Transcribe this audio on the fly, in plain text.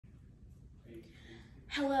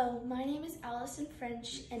Hello, my name is Allyson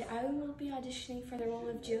French, and I will be auditioning for the role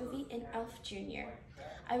of Jovi in Elf Jr.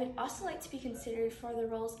 I would also like to be considered for the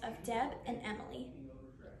roles of Deb and Emily.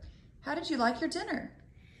 How did you like your dinner?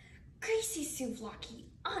 Greasy souvlaki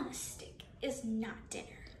on a stick is not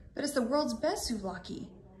dinner. But it's the world's best souvlaki.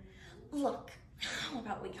 Look, how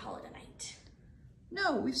about we call it a night?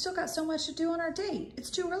 No, we've still got so much to do on our date. It's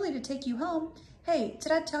too early to take you home. Hey,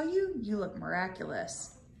 did I tell you? You look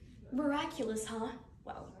miraculous. Miraculous, huh?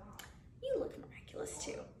 Well, you look miraculous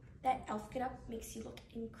too. That elf get-up makes you look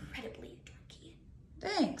incredibly dorky.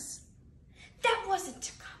 Thanks. That wasn't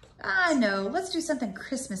a compliment. I know. Let's do something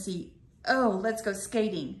Christmassy. Oh, let's go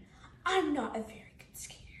skating. I'm not a very good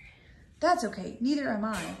skater. That's okay. Neither am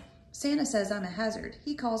I. Santa says I'm a hazard.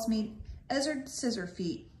 He calls me Ezzard Scissor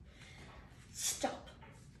Feet. Stop.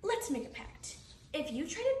 Let's make a pact. If you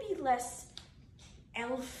try to be less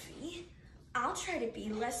elfy, I'll try to be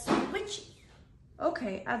less witchy.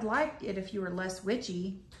 Okay, I'd like it if you were less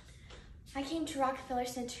witchy. I came to Rockefeller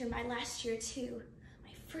Center my last year too.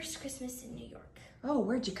 My first Christmas in New York. Oh,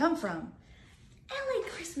 where'd you come from? LA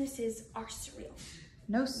Christmases are surreal.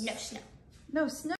 No snow. No snow.